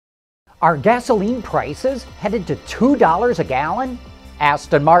Are gasoline prices headed to $2 a gallon?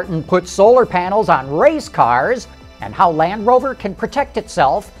 Aston Martin puts solar panels on race cars, and how Land Rover can protect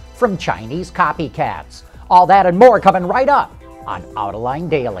itself from Chinese copycats. All that and more coming right up on Autoline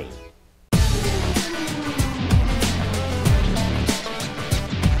Daily.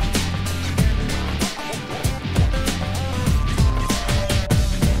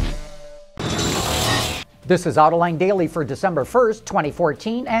 This is Autoline Daily for December 1st,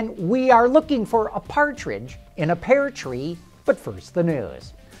 2014, and we are looking for a partridge in a pear tree, but first the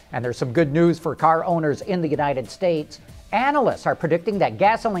news. And there's some good news for car owners in the United States. Analysts are predicting that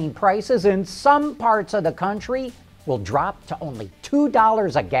gasoline prices in some parts of the country will drop to only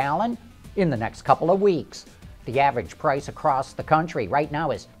 $2 a gallon in the next couple of weeks. The average price across the country right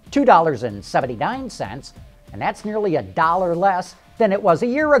now is $2.79, and that's nearly $1 less than it was a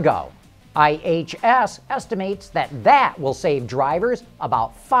year ago. IHS estimates that will save drivers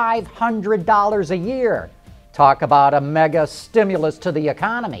about $500 a year. Talk about a mega stimulus to the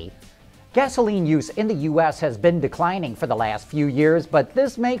economy. Gasoline use in the U.S. has been declining for the last few years, but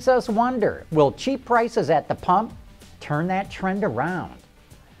this makes us wonder, will cheap prices at the pump turn that trend around?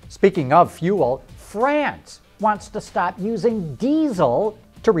 Speaking of fuel, France wants to stop using diesel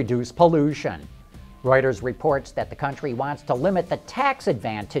to reduce pollution. Reuters reports that the country wants to limit the tax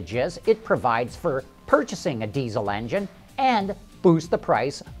advantages it provides for purchasing a diesel engine and boost the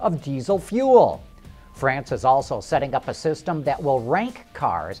price of diesel fuel. France is also setting up a system that will rank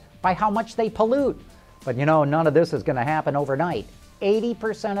cars by how much they pollute. But you know, none of this is going to happen overnight.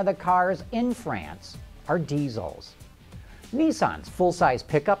 80% of the cars in France are diesels. Nissan's full-size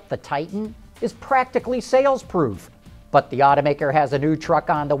pickup, the Titan, is practically sales-proof. But the automaker has a new truck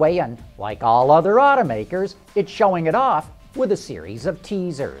on the way, and like all other automakers, it's showing it off with a series of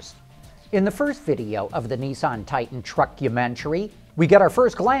teasers. In the first video of the Nissan Titan truckumentary, we get our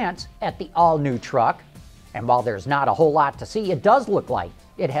first glance at the all-new truck. And while there's not a whole lot to see, it does look like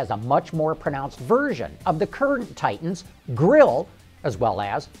it has a much more pronounced version of the current Titan's grille, as well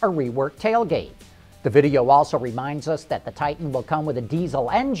as a reworked tailgate. The video also reminds us that the Titan will come with a diesel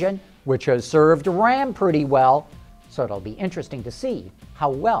engine, which has served Ram pretty well, so it'll be interesting to see how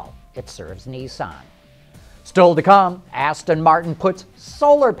well it serves Nissan. Still to come, Aston Martin puts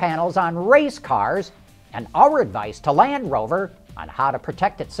solar panels on race cars, and our advice to Land Rover on how to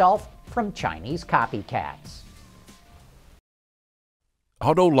protect itself from Chinese copycats.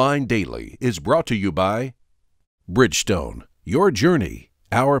 Autoline Daily is brought to you by Bridgestone, your journey,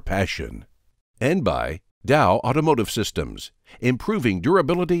 our passion, and by Dow Automotive Systems, improving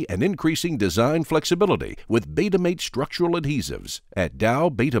durability and increasing design flexibility with Betamate structural adhesives at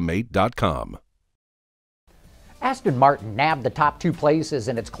dowbetamate.com. Aston Martin nabbed the top 2 places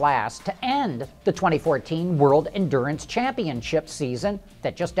in its class to end the 2014 World Endurance Championship season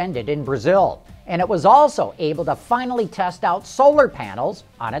that just ended in Brazil. And it was also able to finally test out solar panels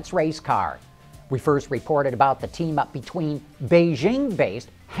on its race car. We first reported about the team-up between Beijing-based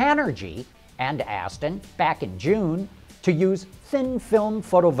Hanergy and Aston back in June to use thin-film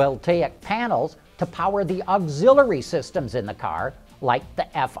photovoltaic panels to power the auxiliary systems in the car, like the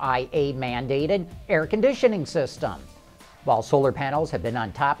FIA-mandated air conditioning system. While solar panels have been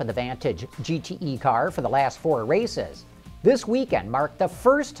on top of the Vantage GTE car for the last 4 races, this weekend marked the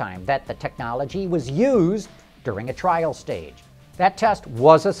first time that the technology was used during a trial stage. That test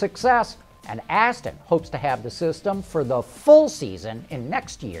was a success, and Aston hopes to have the system for the full season in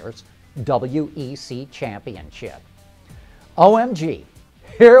next year's WEC Championship. OMG,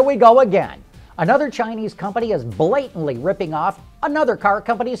 here we go again. Another Chinese company is blatantly ripping off another car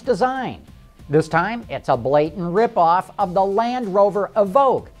company's design. This time, it's a blatant ripoff of the Land Rover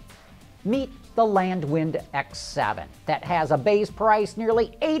Evoque. Meet the Landwind X7 that has a base price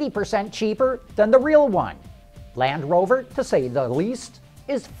nearly 80% cheaper than the real one. Land Rover, to say the least,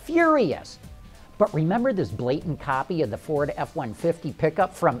 is furious. But remember this blatant copy of the Ford F-150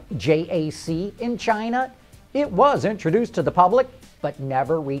 pickup from JAC in China? It was introduced to the public, but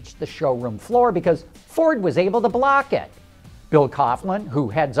never reached the showroom floor because Ford was able to block it. Bill Coughlin, who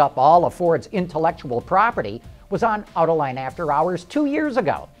heads up all of Ford's intellectual property, was on Autoline After Hours 2 years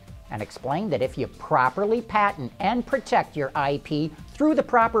ago and explained that if you properly patent and protect your IP through the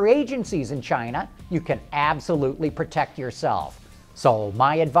proper agencies in China, you can absolutely protect yourself. So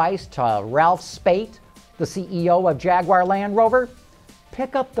my advice to Ralph Spate, the CEO of Jaguar Land Rover,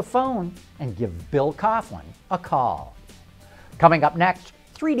 pick up the phone and give Bill Coughlin a call. Coming up next,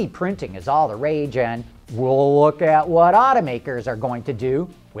 3D printing is all the rage, and we'll look at what automakers are going to do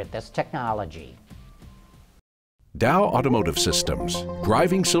with this technology. Dow Automotive Systems,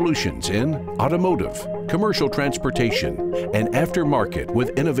 driving solutions in automotive, commercial transportation, and aftermarket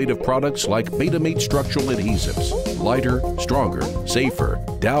with innovative products like Betamate structural adhesives. Lighter, stronger, safer.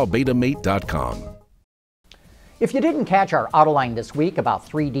 DowBetamate.com. If you didn't catch our Autoline this week about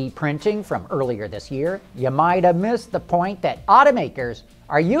 3D printing from earlier this year, you might have missed the point that automakers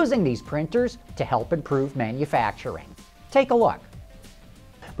are using these printers to help improve manufacturing. Take a look.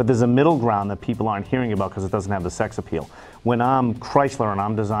 But there's a middle ground that people aren't hearing about because it doesn't have the sex appeal. When I'm Chrysler and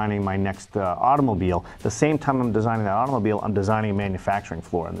I'm designing my next automobile, the same time I'm designing that automobile, I'm designing a manufacturing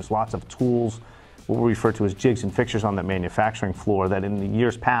floor. And there's lots of tools, what we refer to as jigs and fixtures on that manufacturing floor that in the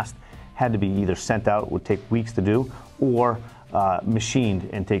years past had to be either sent out, would take weeks to do, or machined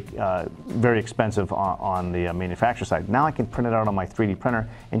and take very expensive on the manufacturer side. Now I can print it out on my 3D printer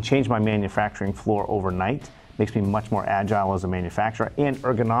and change my manufacturing floor overnight. Makes me much more agile as a manufacturer, and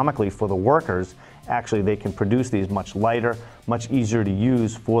ergonomically for the workers, actually they can produce these much lighter, much easier to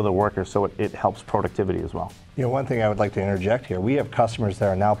use for the workers, so it helps productivity as well. You know, one thing I would like to interject here, we have customers that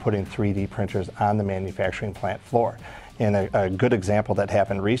are now putting 3D printers on the manufacturing plant floor. And a good example that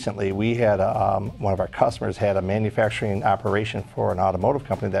happened recently, we had one of our customers had a manufacturing operation for an automotive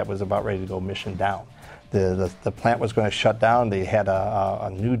company that was about ready to go mission down. The plant was going to shut down. They had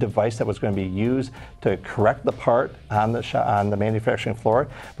a new device that was going to be used to correct the part on the manufacturing floor,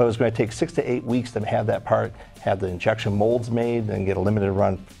 but it was going to take 6 to 8 weeks to have that part, have the injection molds made, and get a limited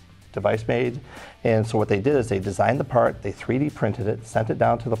run device made. And so what they did is they designed the part, they 3D printed it, sent it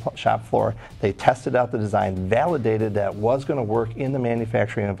down to the shop floor, they tested out the design, validated that it was going to work in the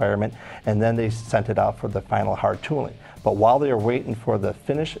manufacturing environment, and then they sent it out for the final hard tooling. But while they were waiting for the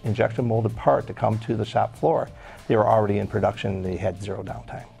finished injection molded part to come to the shop floor, they were already in production and they had zero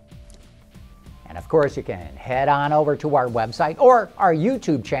downtime. And of course, you can head on over to our website or our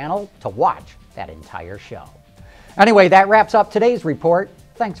YouTube channel to watch that entire show. Anyway, that wraps up today's report.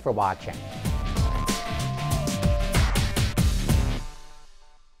 Thanks for watching.